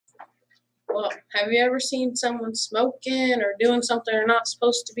Well, have you ever seen someone smoking or doing something they're not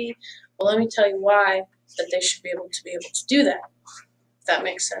supposed to be? Well, let me tell you why that they should be able to do that. If that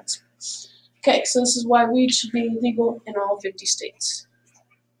makes sense. Okay, so this is why weed should be legal in all 50 states.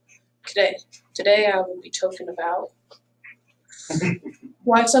 Today I will be talking about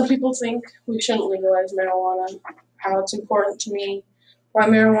why some people think we shouldn't legalize marijuana, how it's important to me, why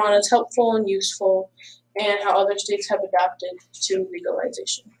marijuana is helpful and useful, and how other states have adapted to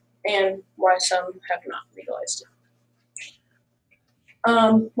legalization, and why some have not legalized it.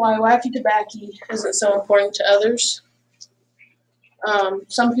 Why wacky tobacco isn't so important to others.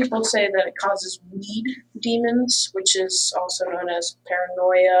 Some people say that it causes weed demons, which is also known as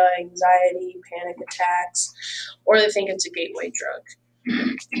paranoia, anxiety, panic attacks, or they think it's a gateway drug.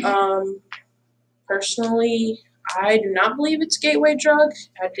 Personally, I do not believe it's a gateway drug.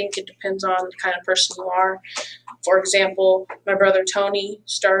 I think it depends on the kind of person you are. For example, my brother Tony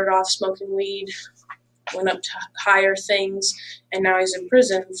started off smoking weed, went up to higher things, and now he's in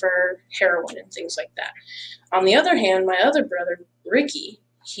prison for heroin and things like that. On the other hand, my other brother, Ricky,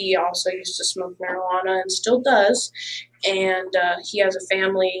 he also used to smoke marijuana and still does, and he has a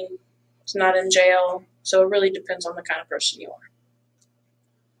family, he's not in jail, so it really depends on the kind of person you are.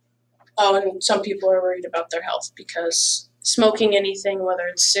 Oh, and some people are worried about their health because smoking anything, whether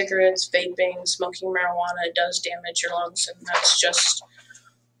it's cigarettes, vaping, smoking marijuana, it does damage your lungs, and that's just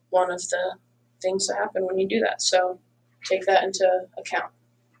one of the things that happen when you do that. So take that into account.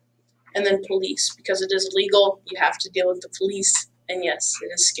 And then police, because it is legal, you have to deal with the police, and yes,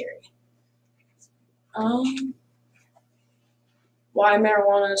 it is scary. Why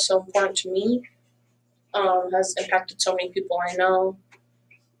marijuana is so important to me has impacted so many people I know,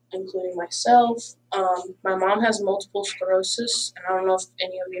 including myself. My mom has multiple sclerosis, and I don't know if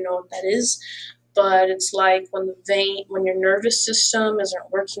any of you know what that is, but it's like when your nervous system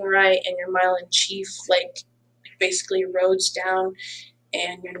isn't working right and your myelin chief basically erodes down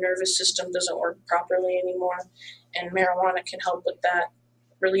and your nervous system doesn't work properly anymore, and marijuana can help with that,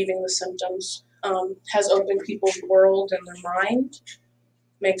 relieving the symptoms. Has opened people's world and their mind,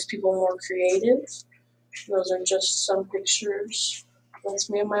 makes people more creative. Those are just some pictures. That's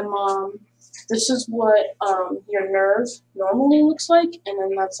me and my mom. This is what your nerve normally looks like, and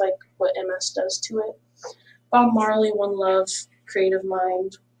then that's like what MS does to it. Bob Marley, One Love, Creative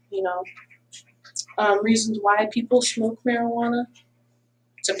Mind, reasons why people smoke marijuana.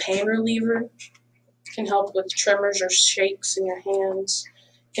 It's a pain reliever, can help with tremors or shakes in your hands,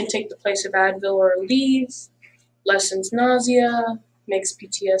 can take the place of Advil or Aleve, lessens nausea, makes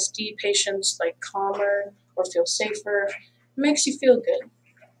PTSD patients calmer or feel safer, makes you feel good,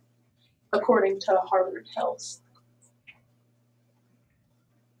 according to Harvard Health.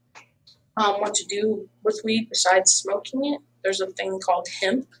 What to do with weed besides smoking it? There's a thing called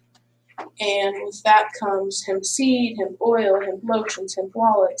hemp, and with that comes hemp seed, hemp oil, hemp lotions, hemp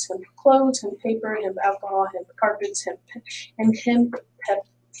wallets, hemp clothes, hemp paper, hemp alcohol, hemp carpets, and hemp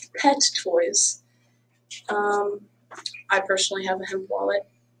pet toys. I personally have a hemp wallet.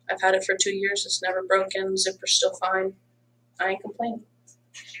 I've had it for 2 years. It's never broken. Zipper's still fine. I ain't complaining.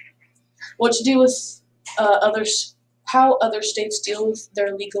 What to do with how other states deal with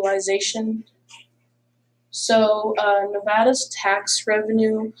their legalization. So Nevada's tax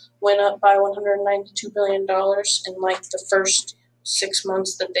revenue went up by $192 billion in the first 6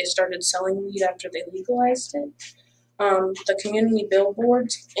 months that they started selling weed after they legalized it. The community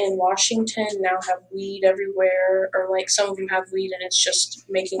billboards in Washington now have weed everywhere, or some of them have weed, and it's just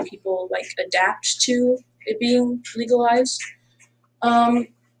making people adapt to it being legalized.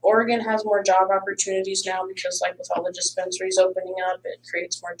 Oregon has more job opportunities now because with all the dispensaries opening up, it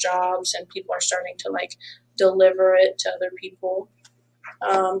creates more jobs, and people are starting to deliver it to other people.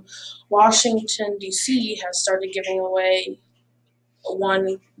 Washington D.C. has started giving away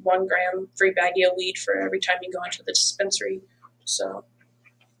one gram free baggie of weed for every time you go into the dispensary. So,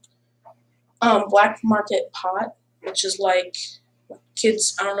 black market pot, which is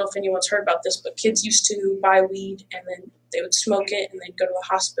kids. I don't know if anyone's heard about this, but kids used to buy weed and then they would smoke it and they'd go to the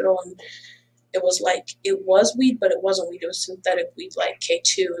hospital and it was weed, but it wasn't weed. It was synthetic weed like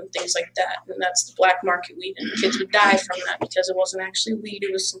K2 and things like that. And that's the black market weed, and kids would die from that because it wasn't actually weed;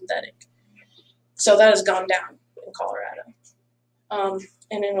 it was synthetic. So that has gone down in Colorado.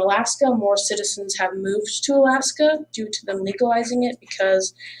 And in Alaska, more citizens have moved to Alaska due to them legalizing it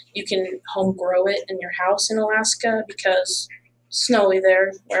because you can home grow it in your house in Alaska because it's snowy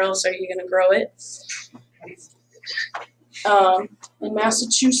there. Where else are you going to grow it? In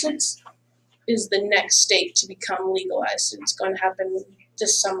Massachusetts is the next state to become legalized. It's going to happen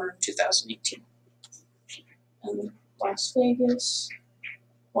this summer of 2018. And Las Vegas.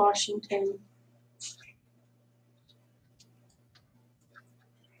 Washington,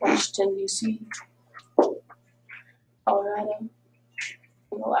 D.C., Colorado,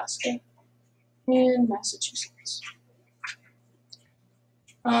 and Alaska, and Massachusetts.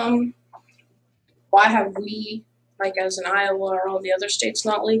 Why have we, like as in Iowa or all the other states,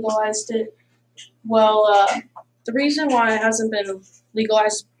 not legalized it? Well, the reason why it hasn't been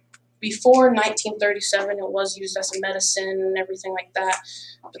legalized before 1937, it was used as a medicine and everything like that.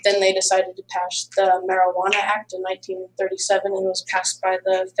 But then they decided to pass the Marijuana Act in 1937, and it was passed by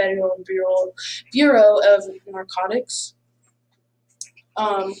the Federal Bureau of Narcotics.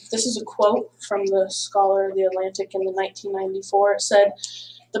 This is a quote from the scholar of The Atlantic in the 1994. It said,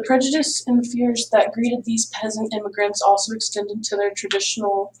 "The prejudice and fears that greeted these peasant immigrants also extended to their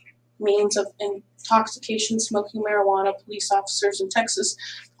traditional means of intoxication. Smoking marijuana. Police officers in Texas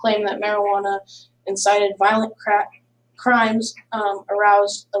claim that marijuana incited violent crimes,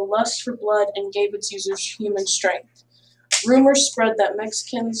 aroused a lust for blood, and gave its users human strength. Rumors spread that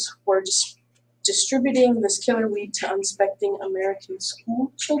Mexicans were distributing this killer weed to unsuspecting American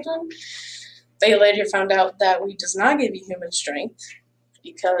school children. They later found out that weed does not give you human strength,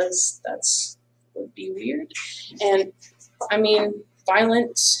 because would be weird. And I mean,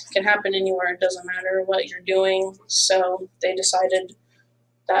 violence can happen anywhere. It doesn't matter what you're doing. So they decided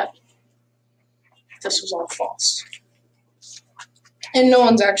that this was all false. And no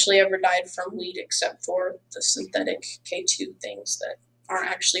one's actually ever died from weed except for the synthetic K2 things that aren't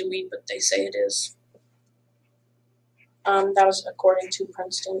actually weed, but they say it is. That was according to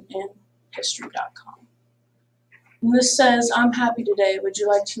Princeton and History.com. And this says, "I'm happy today. Would you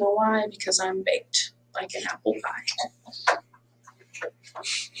like to know why? Because I'm baked like an apple pie."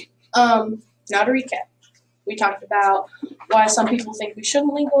 Now to recap. We talked about why some people think we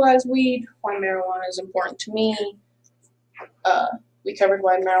shouldn't legalize weed, why marijuana is important to me. We covered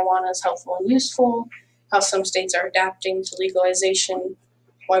why marijuana is helpful and useful, how some states are adapting to legalization,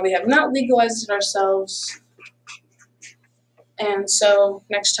 why we have not legalized it ourselves. And so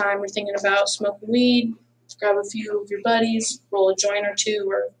next time you're thinking about smoking weed, grab a few of your buddies, roll a joint or two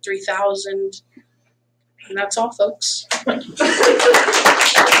or 3,000, and that's all, folks.